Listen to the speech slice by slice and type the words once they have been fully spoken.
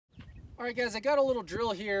All right, guys, I got a little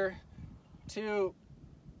drill here to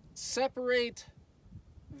separate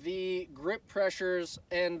the grip pressures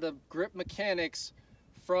and the grip mechanics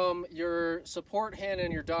from your support hand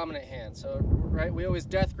and your dominant hand. So, right, we always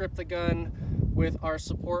death grip the gun with our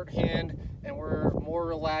support hand, and we're more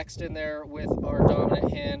relaxed in there with our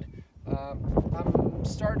dominant hand. I'm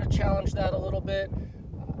starting to challenge that a little bit,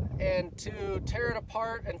 and to tear it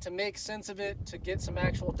apart and to make sense of it, to get some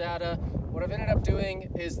actual data, what I've ended up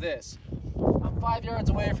doing is this. I'm 5 yards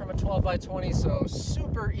away from a 12 by 20, so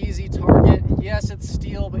super easy target. Yes, it's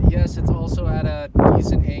steel, but yes, it's also at a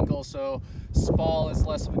decent angle, so spall is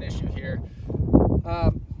less of an issue here.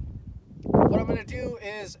 What I'm going to do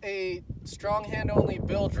is a strong hand only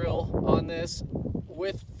bill drill on this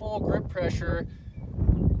with full grip pressure.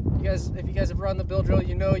 If you guys have run the bill drill,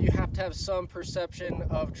 you know you have to have some perception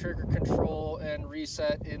of trigger control and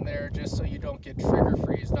reset in there just so you don't get trigger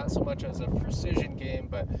freeze. Not so much as a precision game,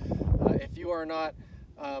 but if you are not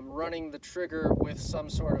running the trigger with some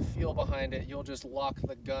sort of feel behind it, you'll just lock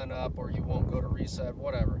the gun up or you won't go to reset,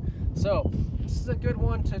 whatever. So this is a good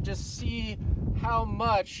one to just see how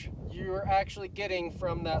much you're actually getting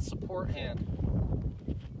from that support hand.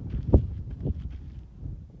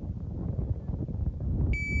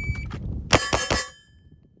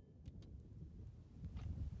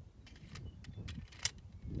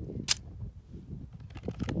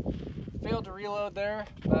 Failed to reload there,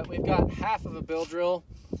 but we've got half of a bill drill,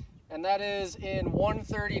 and that is in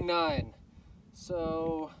 139.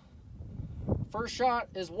 So first shot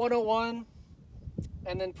is 101,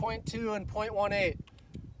 and then 0.2 and 0.18.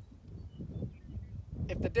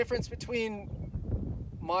 If the difference between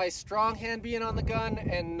my strong hand being on the gun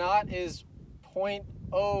and not is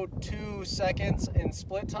 0.02 seconds in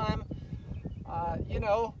split time, you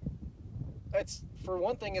know, it's, for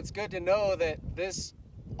one thing, it's good to know that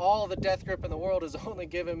all the death grip in the world is only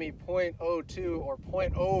giving me 0.02 or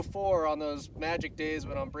 0.04 on those magic days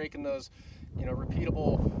when I'm breaking those, you know,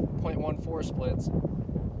 repeatable 0.14 splits.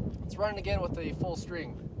 Let's run it again with the full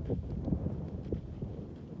string.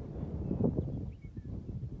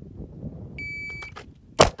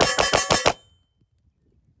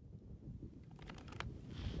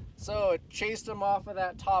 So it chased him off of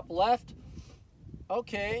that top left.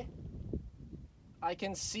 Okay. I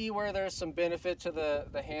can see where there's some benefit to the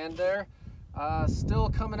hand there.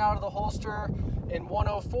 Still coming out of the holster in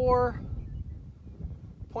 104,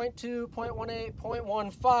 0.2, 0.18,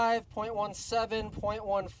 0.15, 0.17,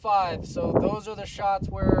 0.15. So those are the shots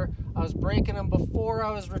where I was breaking them before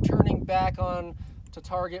I was returning back on to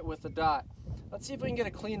target with the dot. Let's see if we can get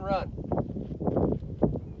a clean run.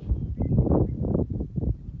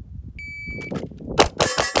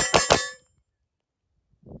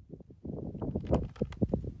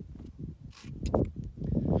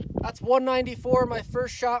 That's 194. My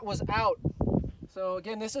first shot was out. So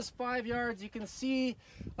again, this is 5 yards. You can see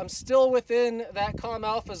I'm still within that calm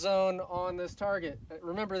alpha zone on this target.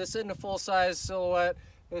 Remember, this isn't a full-size silhouette.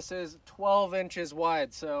 This is 12 inches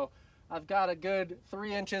wide. So I've got a good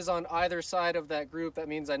 3 inches on either side of that group. That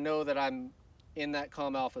means I know that I'm in that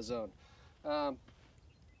calm alpha zone. Again,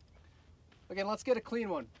 let's get a clean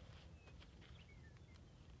one.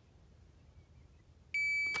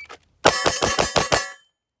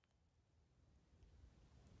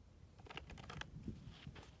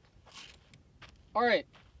 All right,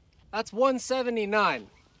 that's 179.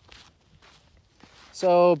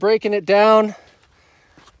 So breaking it down,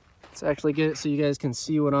 let's actually get it so you guys can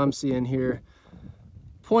see what I'm seeing here.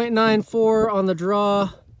 0.94 on the draw,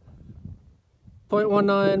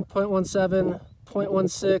 0.19, 0.17,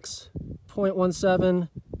 0.16, 0.17,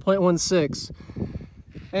 0.16.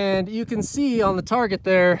 And you can see on the target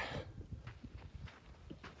there,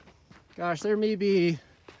 gosh, there may be,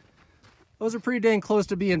 those are pretty dang close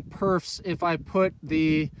to being perfs if I put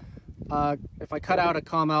the, if I cut out a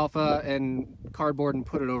calm alpha and cardboard and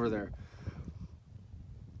put it over there.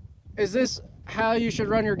 Is this how you should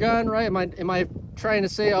run your gun, right? Am I trying to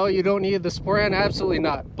say, oh, you don't need the support hand? Absolutely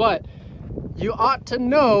not. But you ought to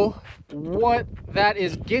know what that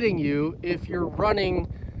is getting you if you're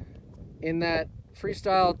running in that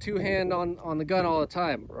freestyle two-hand on the gun all the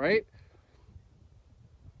time, right?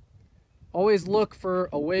 Always look for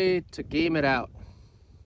a way to game it out.